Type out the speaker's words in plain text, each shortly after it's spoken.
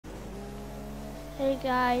Hey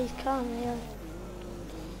guys, come here.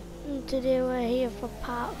 And today we're here for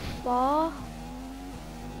part 4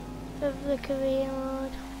 of the career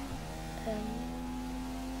mode.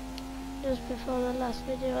 Just before the last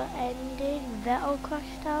video ended, Vettel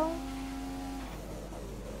crashed out.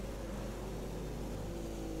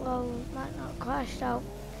 Well, might not crashed out.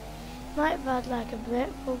 Might have had like a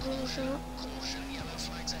brake bubble or something. Caution, yellow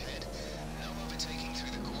flags ahead. No overtaking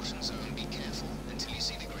through the caution zone. Be careful until you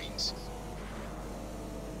see the greens.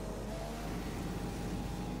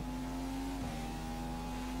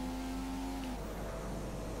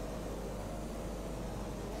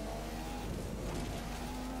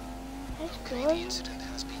 It's Okay, the good. incident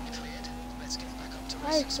has been cleared. Let's get back up to Why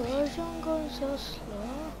is racing speed. Alonso going so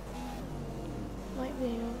slow? Might be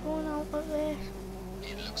another one out of this.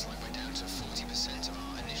 It looks like we're down to 40% of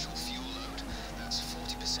our initial fuel load. That's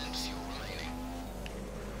 40% fuel remaining.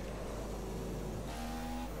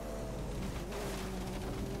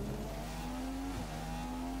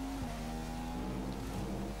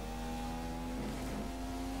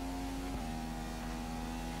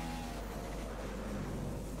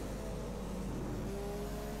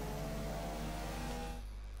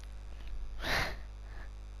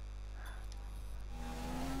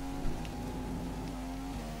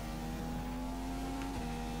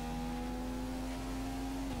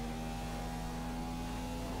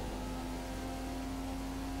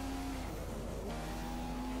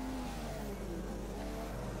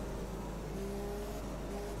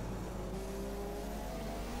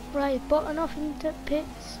 Right, button off into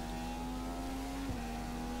pits.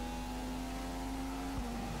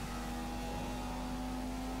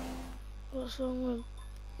 What's wrong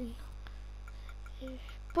with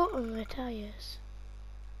button retires?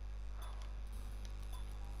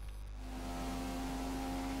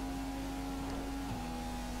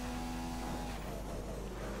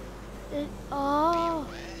 Oh, Be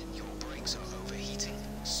aware, your brakes are overheating.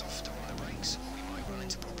 Softer on the brakes, or we might run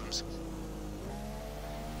into problems.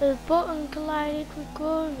 the button collided with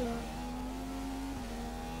Grover.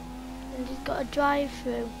 And he's got a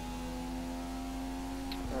drive-through.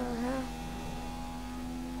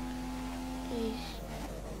 He's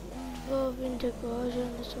drove into Grover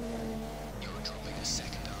and something. You're dropping a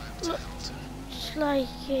second lap to Look, Hamilton. just like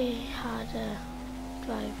he had a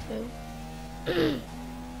drive-through.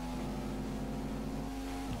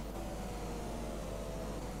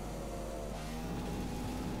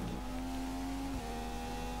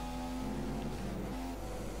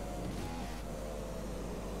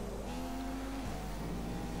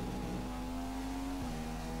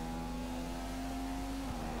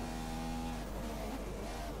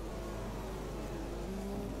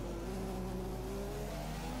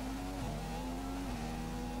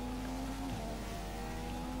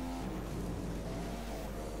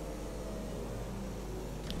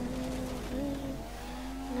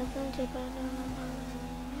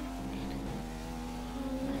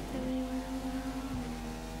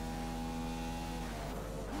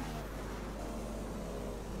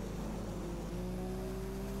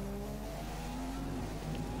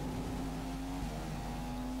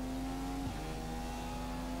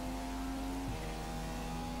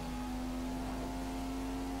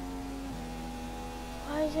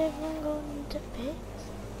 Why is everyone going into pits?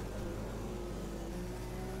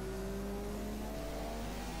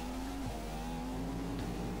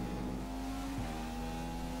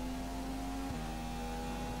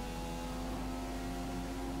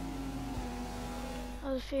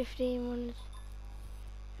 I was 15 when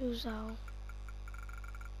it was out.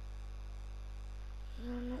 And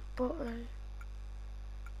then that button.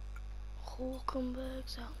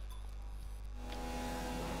 Hulkenberg's out.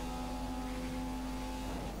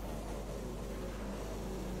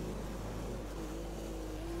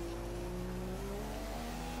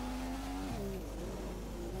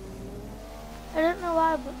 I don't know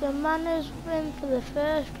why, but the Manners were in for the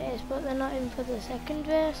first race, but they're not in for the second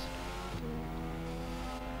race.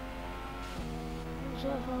 That's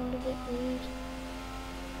what I found a bit weird.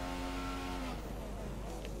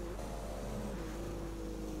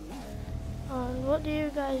 And what do you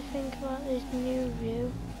guys think about this new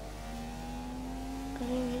view? I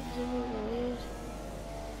think it's a bit weird.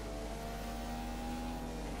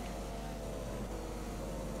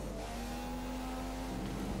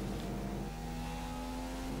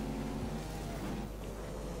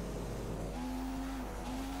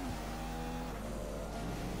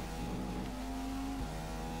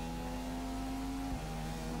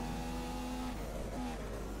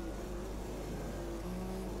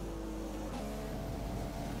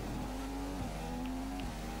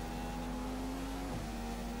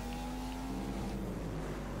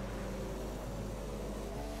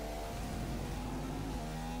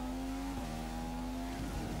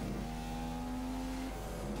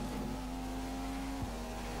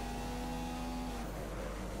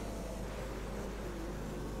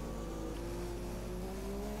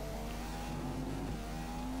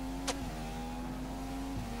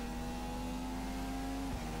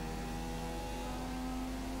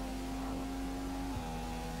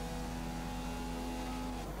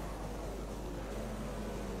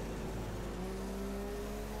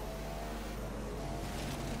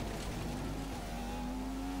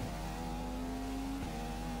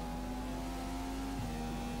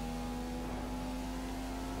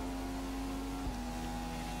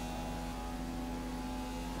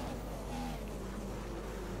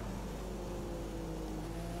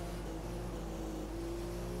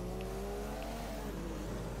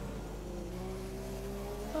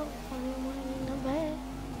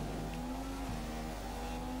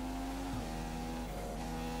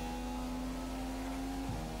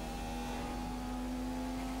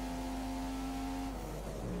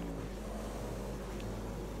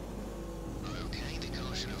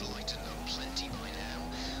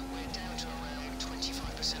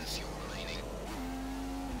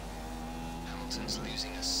 He's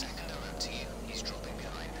losing a second a lap to you. He's dropping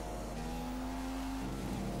behind.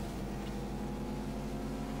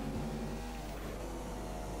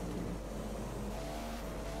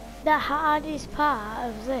 The hardest part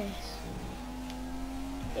of this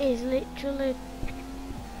is literally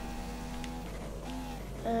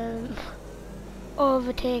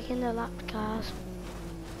overtaking the lapped cars.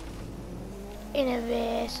 In a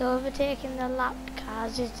race, overtaking the lapped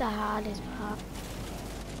cars is the hardest part.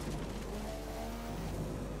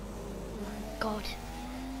 Oh my god.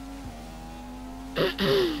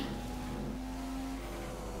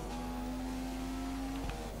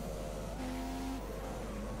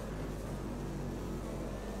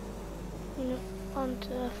 Onto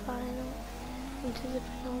the final, into the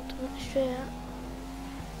penultimate straight.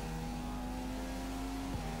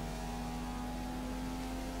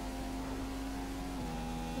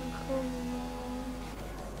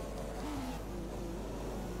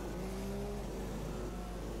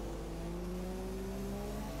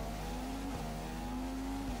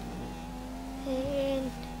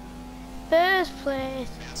 In first place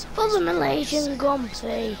for the Malaysian Grand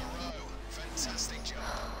Prix. Fantastic job.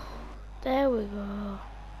 There we go.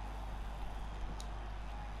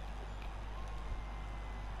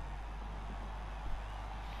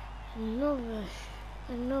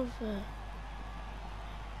 Another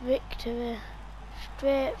victory,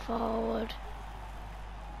 straightforward.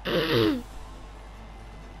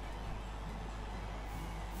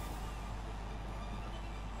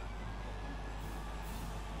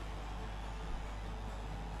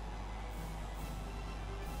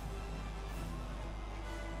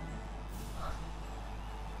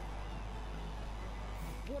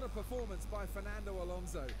 What a performance by Fernando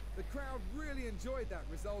Alonso. The crowd really enjoyed that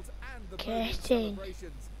result and the Getting.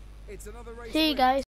 celebrations. It's another race See you win. guys.